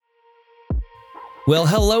Well,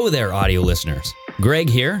 hello there, audio listeners. Greg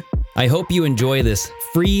here. I hope you enjoy this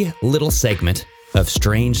free little segment of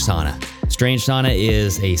Strange Sauna. Strange Sauna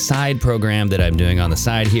is a side program that I'm doing on the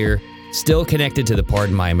side here, still connected to the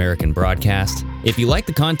Pardon My American broadcast. If you like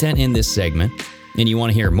the content in this segment and you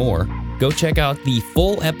want to hear more, go check out the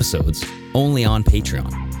full episodes only on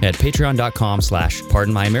Patreon at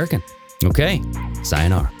patreon.com/pardonmyamerican. Okay,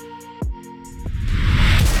 sayonara.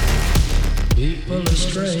 People are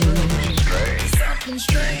strange. Something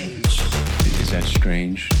strange. Is that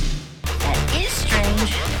strange? That is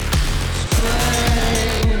strange.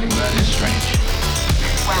 That is strange.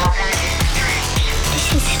 Wow, that is strange.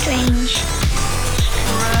 This is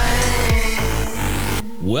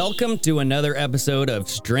strange. Welcome to another episode of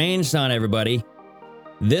Strange Sauna, everybody.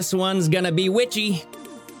 This one's gonna be witchy.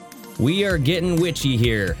 We are getting witchy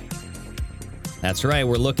here. That's right,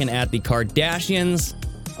 we're looking at the Kardashians.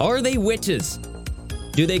 Are they witches?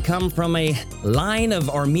 Do they come from a line of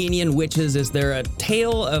Armenian witches? Is there a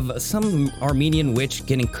tale of some Armenian witch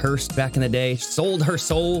getting cursed back in the day, sold her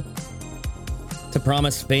soul to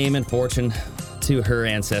promise fame and fortune to her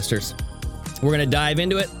ancestors? We're going to dive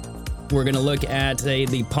into it. We're going to look at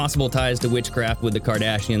the possible ties to witchcraft with the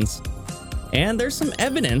Kardashians. And there's some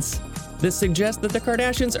evidence that suggests that the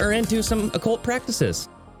Kardashians are into some occult practices.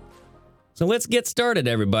 So let's get started,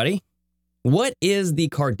 everybody. What is the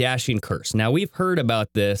Kardashian curse? Now, we've heard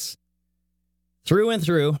about this through and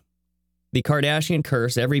through. The Kardashian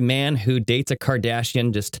curse. Every man who dates a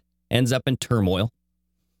Kardashian just ends up in turmoil.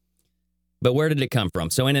 But where did it come from?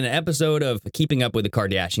 So in an episode of Keeping Up with the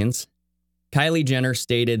Kardashians, Kylie Jenner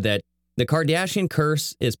stated that the Kardashian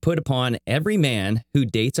curse is put upon every man who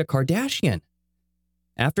dates a Kardashian.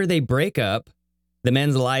 After they break up, the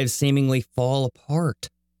men's lives seemingly fall apart.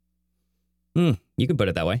 You could put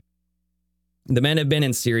it that way. The men have been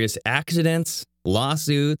in serious accidents,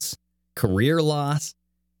 lawsuits, career loss,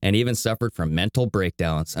 and even suffered from mental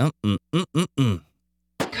breakdowns.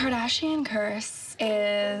 Kardashian curse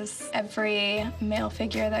is every male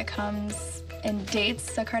figure that comes and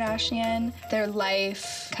dates a Kardashian. Their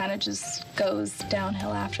life kind of just goes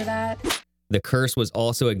downhill after that. The curse was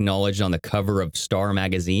also acknowledged on the cover of Star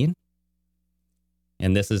magazine.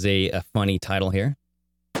 And this is a funny title here.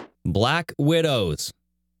 Black Widows.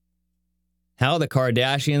 How the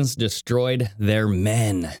Kardashians destroyed their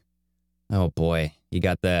men. Oh boy, you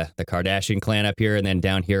got the Kardashian clan up here, and then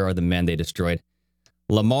down here are the men they destroyed.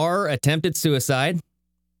 Lamar attempted suicide.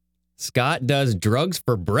 Scott does drugs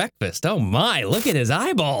for breakfast. Oh my, look at his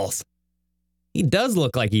eyeballs. He does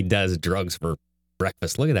look like he does drugs for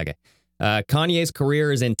breakfast. Look at that guy. Kanye's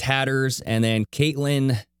career is in tatters, and then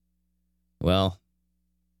Caitlyn, well,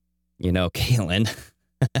 you know, Caitlyn.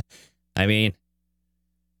 I mean,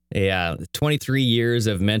 yeah, 23 years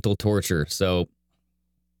of mental torture. So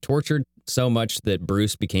tortured so much that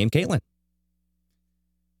Bruce became Caitlyn.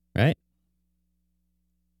 Right?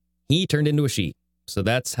 He turned into a she. So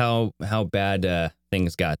that's how bad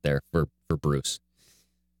things got there for Bruce.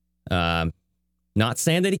 Not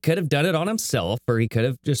saying that he could have done it on himself, or he could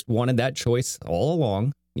have just wanted that choice all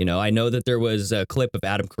along. You know, I know that there was a clip of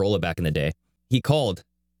Adam Carolla back in the day. He called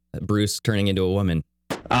Bruce turning into a woman.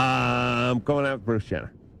 I'm going out with Bruce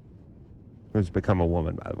Jenner, who's become a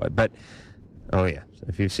woman, by the way. But, oh yeah,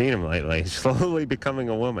 if you've seen him lately, he's slowly becoming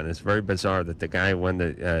a woman. It's very bizarre that the guy who won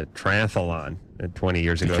the triathlon 20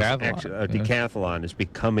 years ago, decathlon, is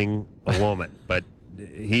becoming a woman. But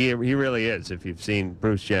he really is, if you've seen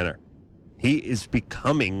Bruce Jenner. He is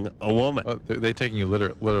becoming a woman. Oh, they're taking you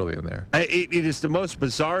literally in there. It is the most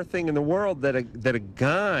bizarre thing in the world that a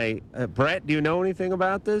guy, Brett, do you know anything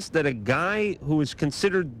about this? That a guy who is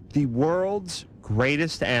considered the world's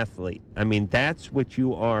greatest athlete. I mean, that's what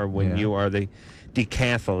you are when you are the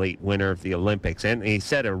decathlete winner of the Olympics. And he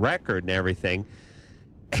set a record and everything.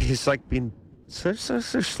 He's like been so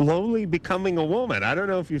slowly becoming a woman. I don't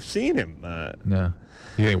know if you've seen him. No.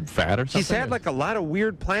 You think fat or something? He's had like a lot of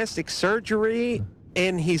weird plastic surgery,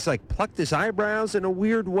 and he's like plucked his eyebrows in a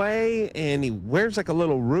weird way, and he wears like a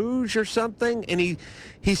little rouge or something, and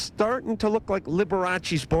he's starting to look like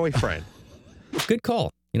Liberace's boyfriend. Good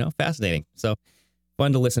call. You know, fascinating. So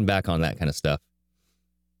fun to listen back on that kind of stuff.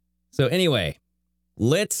 So anyway,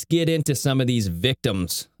 let's get into some of these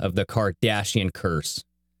victims of the Kardashian curse.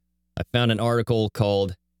 I found an article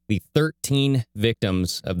called The 13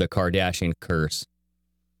 Victims of the Kardashian Curse.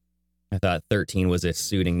 I thought 13 was a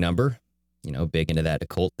suiting number, you know, big into that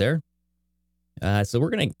occult there. So we're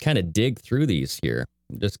going to kind of dig through these here.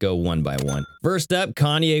 Just go one by one. First up,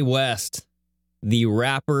 Kanye West. The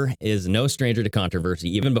rapper is no stranger to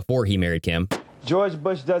controversy, even before he married Kim. George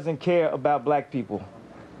Bush doesn't care about black people.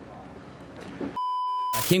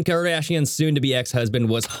 Kim Kardashian's soon-to-be ex-husband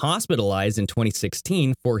was hospitalized in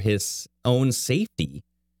 2016 for his own safety.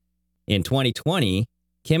 In 2020,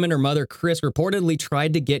 Kim and her mother, Kris, reportedly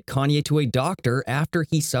tried to get Kanye to a doctor after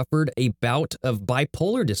he suffered a bout of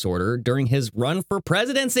bipolar disorder during his run for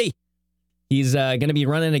presidency. He's going to be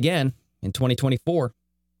running again in 2024.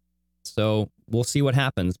 So we'll see what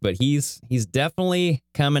happens. But he's definitely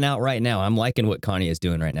coming out right now. I'm liking what Kanye is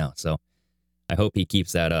doing right now. So I hope he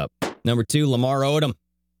keeps that up. Number 2, Lamar Odom.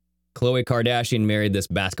 Khloe Kardashian married this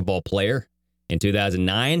basketball player in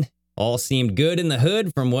 2009. All seemed good in the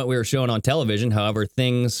hood from what we were showing on television. However,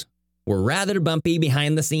 things were rather bumpy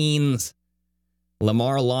behind the scenes.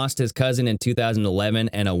 Lamar lost his cousin in 2011,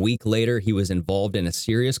 and a week later, he was involved in a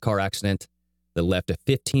serious car accident that left a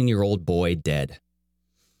 15-year-old boy dead.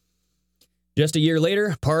 Just a year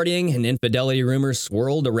later, partying and infidelity rumors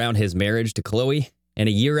swirled around his marriage to Khloe, and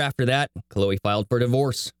a year after that, Khloe filed for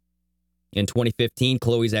divorce. In 2015,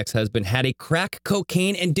 Khloe's ex-husband had a crack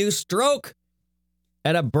cocaine-induced stroke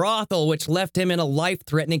at a brothel, which left him in a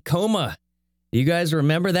life-threatening coma. Do you guys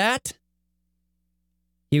remember that?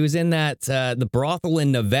 He was in that, the brothel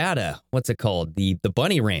in Nevada. What's it called? The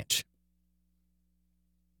Bunny Ranch.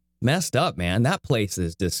 Messed up, man. That place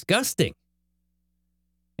is disgusting.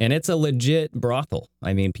 And it's a legit brothel.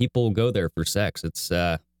 I mean, people go there for sex.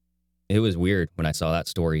 It was weird when I saw that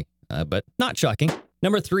story, but not shocking.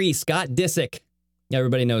 Number 3, Scott Disick.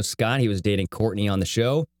 Everybody knows Scott. He was dating Courtney on the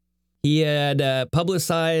show. He had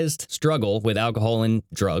publicized struggle with alcohol and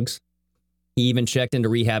drugs. He even checked into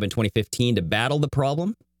rehab in 2015 to battle the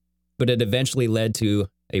problem, but it eventually led to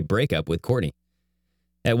a breakup with Courtney.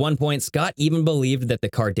 At one point, Scott even believed that the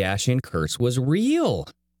Kardashian curse was real.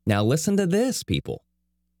 Now listen to this, people.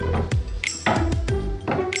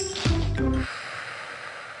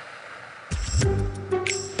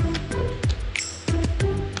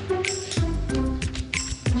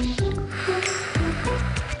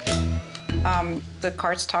 The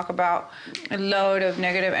cards talk about a load of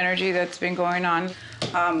negative energy that's been going on.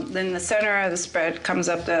 Then the center of the spread comes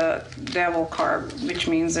up the devil card, which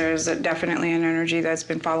means there's definitely an energy that's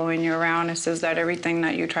been following you around. It says that everything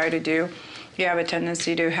that you try to do, you have a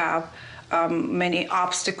tendency to have many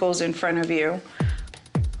obstacles in front of you.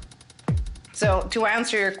 So to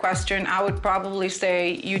answer your question, I would probably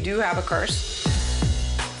say you do have a curse.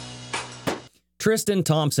 Tristan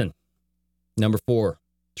Thompson. Number 4.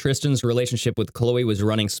 Tristan's relationship with Khloe was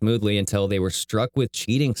running smoothly until they were struck with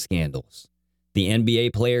cheating scandals. The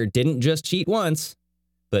NBA player didn't just cheat once,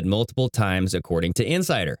 but multiple times, according to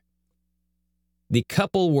Insider. The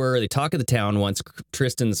couple were the talk of the town once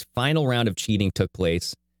Tristan's final round of cheating took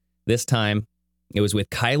place. This time, it was with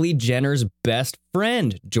Kylie Jenner's best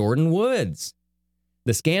friend, Jordan Woods.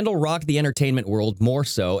 The scandal rocked the entertainment world more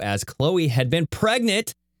so as Khloe had been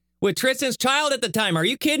pregnant with Tristan's child at the time. Are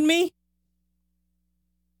you kidding me?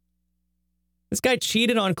 This guy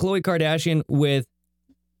cheated on Khloe Kardashian with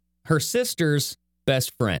her sister's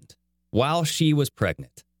best friend while she was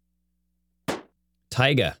pregnant.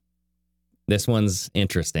 Tyga. This one's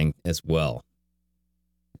interesting as well.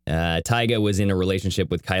 Tyga was in a relationship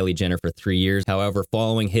with Kylie Jenner for 3 years. However,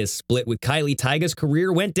 following his split with Kylie, Tyga's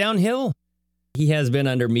career went downhill. He has been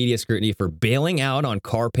under media scrutiny for bailing out on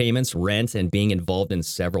car payments, rent, and being involved in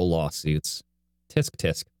several lawsuits. Tisk,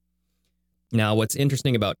 tisk. Now, what's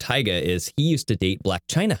interesting about Tyga is he used to date Blac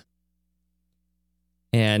Chyna.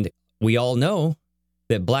 And we all know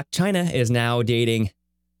that Blac Chyna is now dating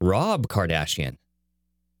Rob Kardashian,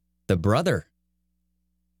 the brother,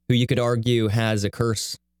 who you could argue has a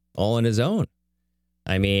curse all on his own.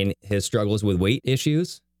 I mean, his struggles with weight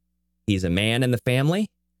issues. He's a man in the family.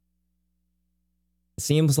 It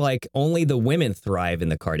seems like only the women thrive in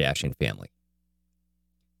the Kardashian family,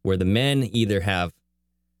 where the men either have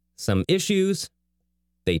some issues,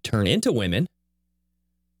 they turn into women,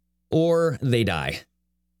 or they die.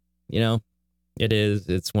 You know,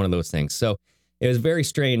 it's one of those things. So it was very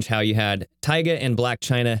strange how you had Tyga and Blac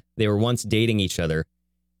Chyna. They were once dating each other,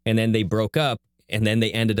 and then they broke up, and then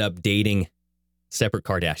they ended up dating separate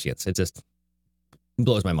Kardashians. It just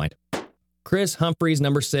blows my mind. Kris Humphries,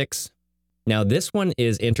 number 6. Now, this one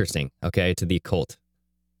is interesting, okay, to the occult.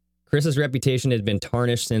 Chris's reputation has been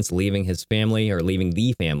tarnished since leaving his family, or leaving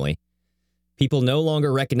the family. People no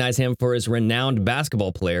longer recognize him for his renowned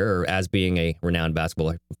basketball player, or as being a renowned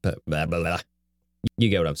basketball, blah, blah, blah. You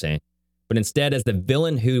get what I'm saying. But instead as the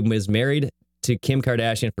villain who was married to Kim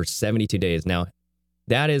Kardashian for 72 days. Now,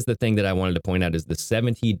 that is the thing that I wanted to point out, is the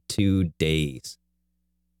 72 days.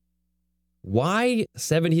 Why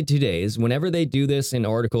 72 days? Whenever they do this in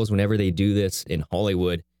articles, whenever they do this in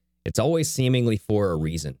Hollywood, it's always seemingly for a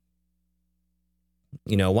reason.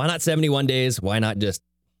 why not 71 days? Why not just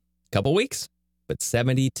a couple weeks? But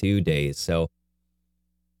 72 days. So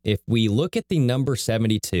if we look at the number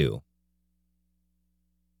 72,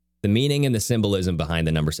 the meaning and the symbolism behind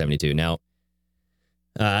the number 72. Now,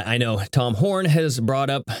 I know Tom Horn has brought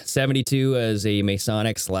up 72 as a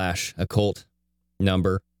Masonic / occult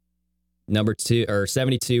number. Number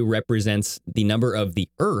 72 represents the number of the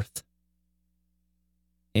earth.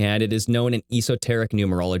 And it is known in esoteric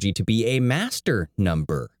numerology to be a master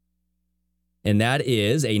number. And that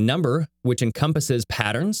is a number which encompasses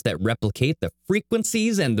patterns that replicate the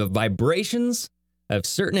frequencies and the vibrations of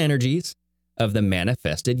certain energies of the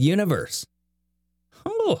manifested universe.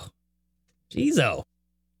 Oh, jeez-o.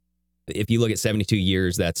 If you look at 72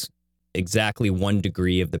 years, that's exactly 1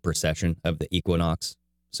 degree of the precession of the equinox.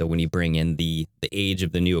 So when you bring in the age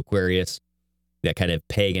of the new Aquarius, that kind of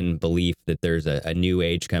pagan belief that there's a new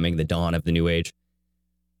age coming, the dawn of the new age,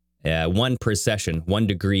 1 precession, 1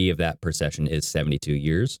 degree of that precession is 72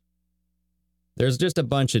 years. There's just a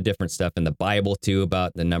bunch of different stuff in the Bible, too,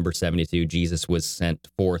 about the number 72. Jesus was sent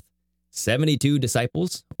forth 72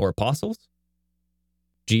 disciples or apostles.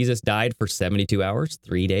 Jesus died for 72 hours,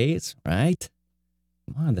 3 days, right?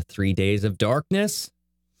 Come on, the 3 days of darkness.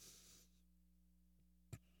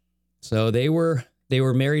 So they were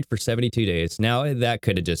married for 72 days. Now, that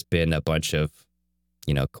could have just been a bunch of,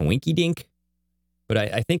 coinky-dink. But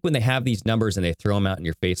I think when they have these numbers and they throw them out in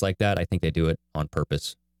your face like that, I think they do it on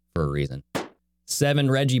purpose for a reason. 7,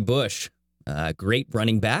 Reggie Bush, great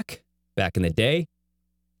running back in the day.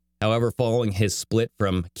 However, following his split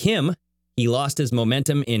from Kim, he lost his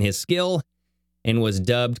momentum in his skill and was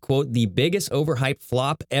dubbed, quote, the biggest overhyped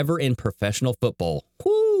flop ever in professional football.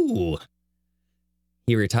 Whoo!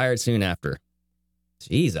 He retired soon after.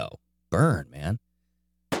 Jeez-o, burn, man.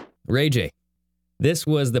 Ray J. This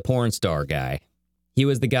was the porn star guy. He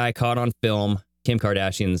was the guy caught on film, Kim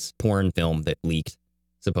Kardashian's porn film that leaked,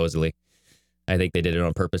 supposedly. I think they did it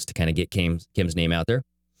on purpose to kind of get Kim's name out there.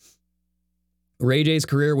 Ray J's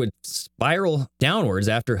career would spiral downwards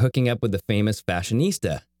after hooking up with the famous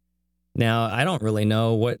fashionista. Now, I don't really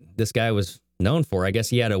know what this guy was known for. I guess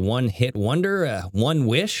he had a one-hit wonder, a one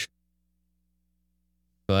wish.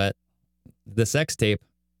 But the sex tape,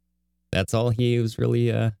 that's all he was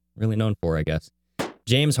really known for, I guess.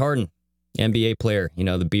 James Harden, NBA player,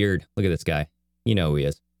 the beard. Look at this guy. You know who he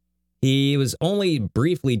is. He was only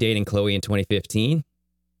briefly dating Khloe in 2015,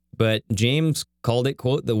 but James called it,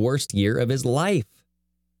 quote, the worst year of his life.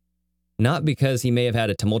 Not because he may have had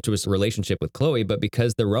a tumultuous relationship with Khloe, but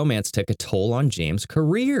because the romance took a toll on James'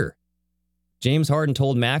 career. James Harden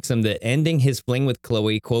told Maxim that ending his fling with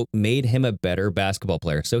Khloe, quote, made him a better basketball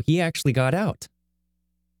player. So he actually got out.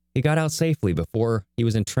 He got out safely before he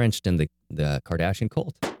was entrenched in the Kardashian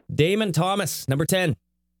cult. Damon Thomas, number 10.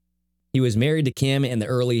 He was married to Kim in the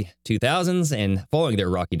early 2000s, and following their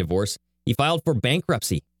rocky divorce, he filed for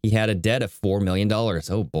bankruptcy. He had a debt of $4 million.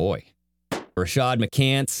 Oh, boy. Rashad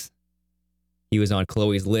McCants, he was on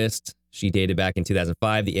Khloe's list. She dated back in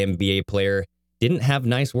 2005. The NBA player didn't have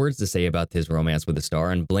nice words to say about his romance with the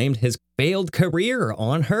star and blamed his failed career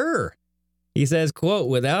on her. He says, quote,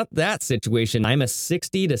 without that situation, I'm a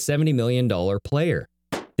 $60 to $70 million player.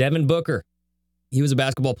 Devin Booker, he was a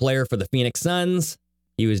basketball player for the Phoenix Suns.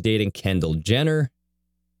 He was dating Kendall Jenner.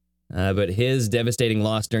 But his devastating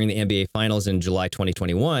loss during the NBA Finals in July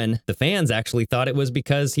 2021, the fans actually thought it was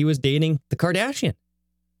because he was dating the Kardashian.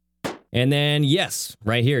 And then, yes,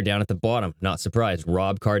 right here down at the bottom, not surprised,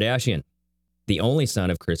 Rob Kardashian, the only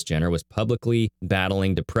son of Kris Jenner, was publicly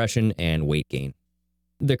battling depression and weight gain.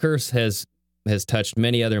 The curse has touched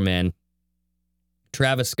many other men.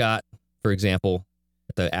 Travis Scott, for example,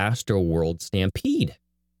 at the Astroworld stampede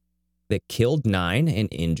that killed 9 and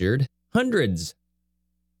injured hundreds.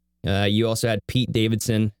 You also had Pete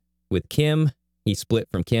Davidson with Kim. He split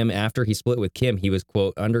from Kim. After he split with Kim, he was,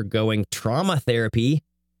 quote, undergoing trauma therapy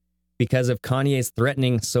because of Kanye's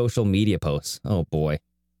threatening social media posts. Oh, boy.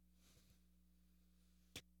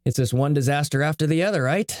 It's just one disaster after the other,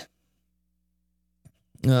 right?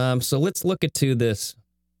 So let's look into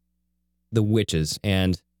the witches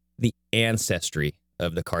and the ancestry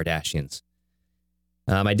of the Kardashians.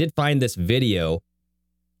 I did find this video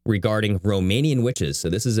regarding Romanian witches. So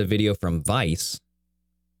this is a video from Vice.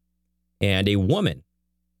 And a woman,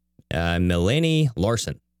 Melanie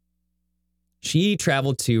Larson, she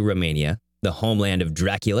traveled to Romania, the homeland of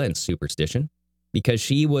Dracula and superstition, because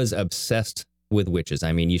she was obsessed with witches.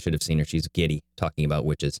 I mean, you should have seen her. She's giddy talking about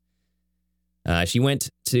witches. She went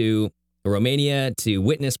to Romania to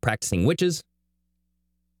witness practicing witches.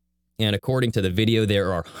 And according to the video,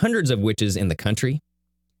 there are hundreds of witches in the country.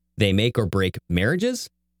 They make or break marriages,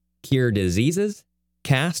 cure diseases,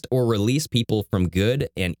 cast or release people from good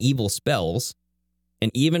and evil spells,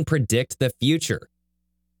 and even predict the future.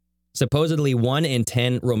 Supposedly 1 in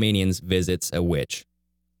 10 Romanians visits a witch.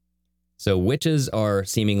 So witches are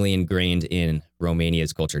seemingly ingrained in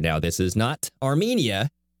Romania's culture. Now, this is not Armenia.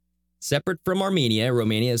 Separate from Armenia,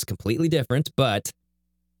 Romania is completely different, but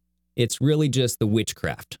it's really just the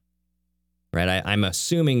witchcraft, right? I'm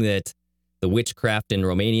assuming that the witchcraft in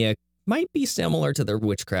Romania might be similar to the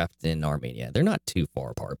witchcraft in Armenia. They're not too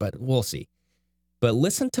far apart, but we'll see. But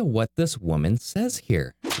listen to what this woman says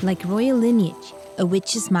here. Like royal lineage, a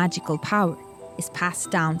witch's magical power is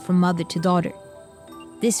passed down from mother to daughter.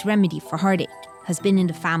 This remedy for heartache has been in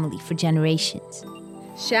the family for generations.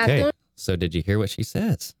 Okay, so did you hear what she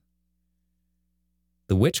says?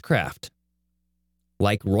 The witchcraft.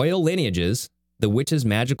 Like royal lineages, the witch's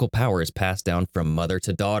magical power is passed down from mother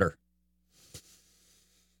to daughter.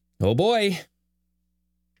 Oh boy.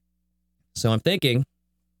 So I'm thinking,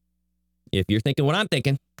 if you're thinking what I'm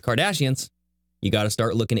thinking, Kardashians, you got to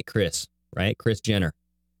start looking at Kris, right? Kris Jenner.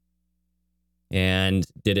 And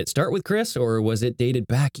did it start with Kris, or was it dated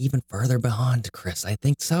back even further beyond Kris? I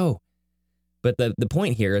think so. But the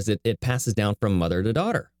point here is that it passes down from mother to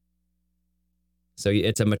daughter. So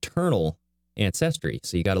it's a maternal ancestry.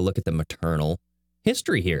 So you got to look at the maternal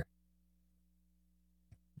history here.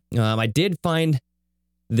 I did find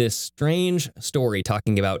this strange story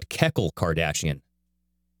talking about Kekel Kardashian.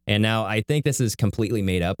 And now I think this is completely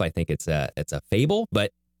made up. I think it's a fable,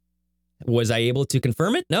 but was I able to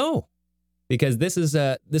confirm it? No. Because this is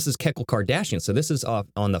Kekel Kardashian. So this is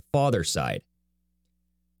on the father's side.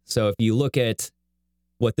 So if you look at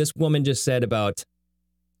what this woman just said about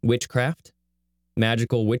witchcraft,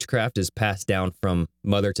 magical witchcraft is passed down from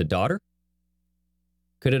mother to daughter.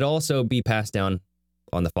 Could it also be passed down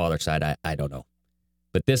on the father's side? I don't know.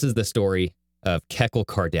 But this is the story of Kekel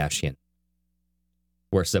Kardashian,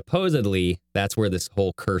 where supposedly that's where this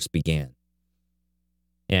whole curse began.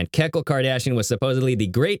 And Kekel Kardashian was supposedly the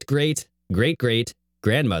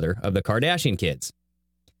great-great-great-great-grandmother of the Kardashian kids.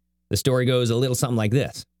 The story goes a little something like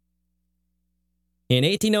this. In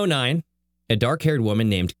 1809, a dark-haired woman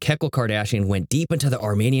named Kekel Kardashian went deep into the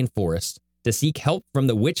Armenian forests to seek help from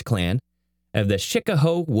the witch clan of the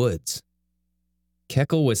Shikaho Woods.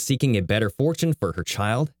 Kekel was seeking a better fortune for her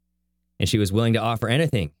child, and she was willing to offer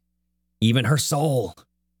anything, even her soul.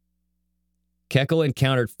 Kekel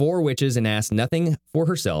encountered 4 witches and asked nothing for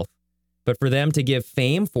herself, but for them to give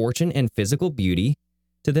fame, fortune, and physical beauty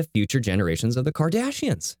to the future generations of the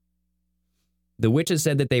Kardashians. The witches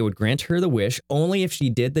said that they would grant her the wish only if she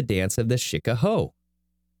did the dance of the Shikaho.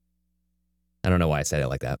 I don't know why I said it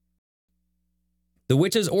like that. The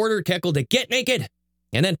witches ordered Kekel to get naked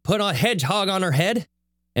and then put a hedgehog on her head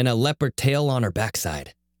and a leopard tail on her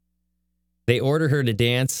backside. They ordered her to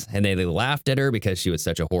dance, and they laughed at her because she was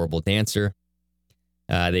such a horrible dancer.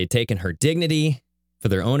 They'd taken her dignity for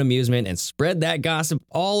their own amusement and spread that gossip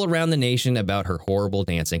all around the nation about her horrible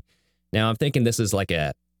dancing. Now, I'm thinking this is like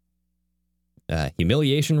a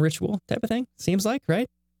humiliation ritual type of thing, seems like, right?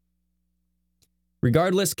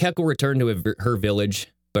 Regardless, Kekel returned to her village,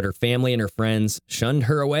 but her family and her friends shunned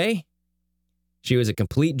her away. She was a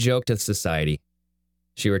complete joke to society.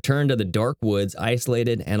 She returned to the dark woods,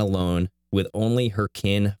 isolated and alone, with only her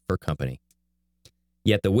kin for company.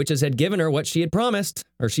 Yet the witches had given her what she had promised,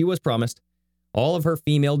 or she was promised. All of her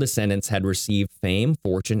female descendants had received fame,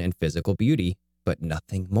 fortune, and physical beauty, but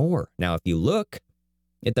nothing more. Now, if you look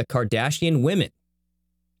at the Kardashian women,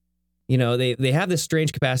 you know, they have this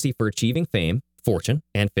strange capacity for achieving fame, fortune,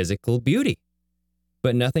 and physical beauty,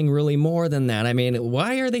 but nothing really more than that. I mean,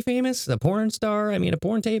 why are they famous? A porn star? I mean, a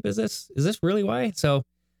porn tape? Is this really why? So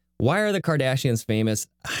why are the Kardashians famous?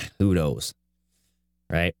 Who knows,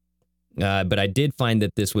 right? But I did find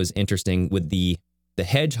that this was interesting with the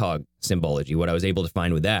hedgehog symbology, what I was able to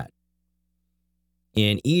find with that.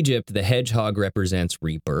 In Egypt, the hedgehog represents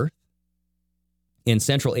rebirth. In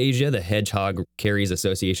Central Asia, the hedgehog carries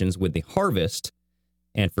associations with the harvest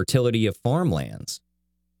and fertility of farmlands.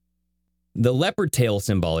 The leopard tail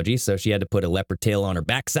symbology, so she had to put a leopard tail on her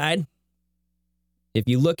backside. If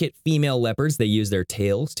you look at female leopards, they use their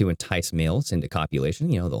tails to entice males into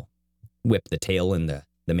copulation. You know, they'll whip the tail in the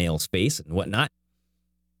male's face and whatnot.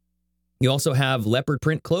 You also have leopard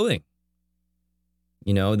print clothing.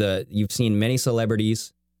 You know, you've seen many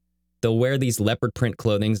celebrities, they'll wear these leopard print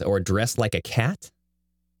clothing or dress like a cat,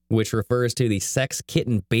 which refers to the sex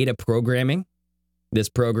kitten beta programming. This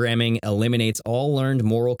programming eliminates all learned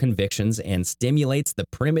moral convictions and stimulates the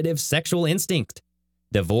primitive sexual instinct,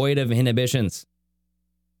 devoid of inhibitions.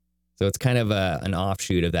 So it's kind of an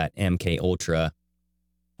offshoot of that MK Ultra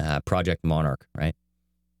Project Monarch, right?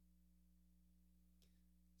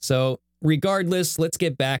 So regardless, let's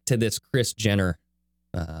get back to this Kris Jenner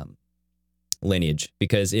lineage,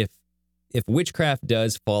 because if witchcraft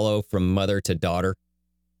does follow from mother to daughter,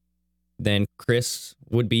 then Kris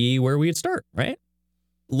would be where we'd start, right?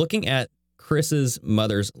 Looking at Kris's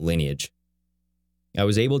mother's lineage, I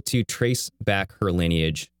was able to trace back her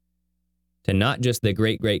lineage to not just the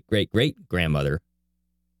great-great-great-great-grandmother,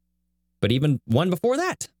 but even one before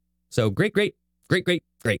that. So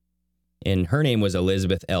great-great-great-great-great. And her name was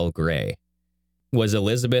Elizabeth L. Gray. Was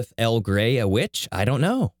Elizabeth L. Gray a witch? I don't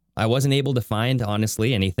know. I wasn't able to find,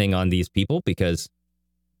 honestly, anything on these people because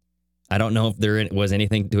I don't know if there was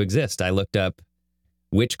anything to exist. I looked up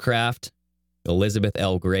witchcraft, Elizabeth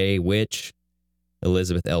L. Gray, witch.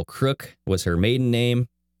 Elizabeth L. Crook was her maiden name.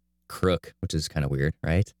 Crook, which is kind of weird,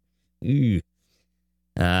 right? Ooh.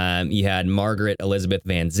 You had Margaret Elizabeth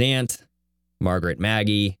Van Zant, Margaret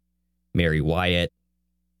Maggie, Mary Wyatt.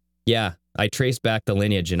 Yeah, I traced back the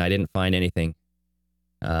lineage and I didn't find anything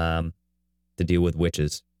to do with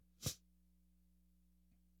witches.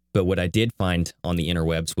 But what I did find on the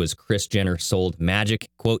interwebs was Kris Jenner sold magic,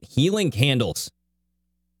 quote, healing candles.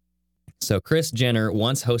 So Kris Jenner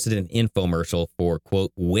once hosted an infomercial for,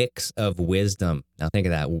 quote, wicks of wisdom. Now think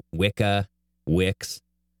of that. Wicca, wicks,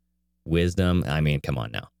 wisdom. I mean, come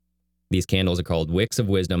on now. These candles are called wicks of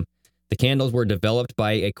wisdom. The candles were developed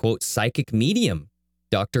by a, quote, psychic medium,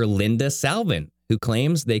 Dr. Linda Salvin, who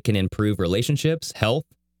claims they can improve relationships, health,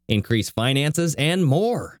 increase finances, and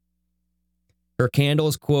more. Her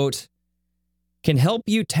candles, quote, can help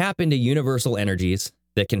you tap into universal energies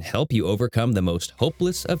that can help you overcome the most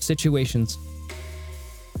hopeless of situations.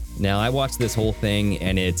 Now, I watched this whole thing,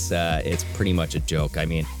 and it's pretty much a joke. I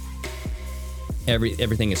mean,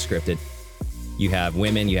 everything is scripted. You have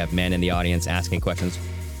women, you have men in the audience asking questions.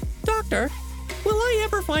 Doctor, will I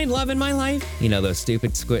ever find love in my life? You know, those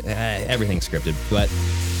stupid everything's scripted. But